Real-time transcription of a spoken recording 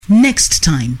Next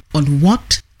time on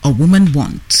What a Woman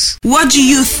Wants. What do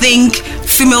you think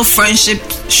female friendship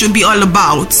should be all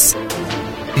about?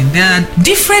 There are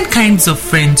different kinds of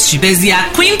friendship. There's the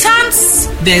acquaintance,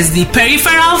 there's the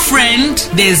peripheral friend,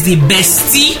 there's the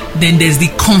bestie, then there's the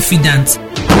confidant.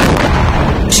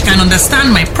 She can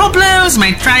understand my problems,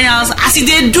 my trials, as if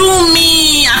they do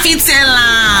me. I feel tell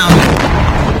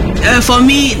For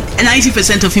me,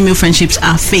 90% of female friendships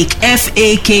are fake.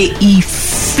 F-A-K-E,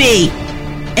 fake.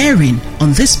 Airing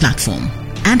on this platform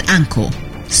and Anchor,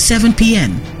 7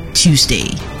 p.m. Tuesday.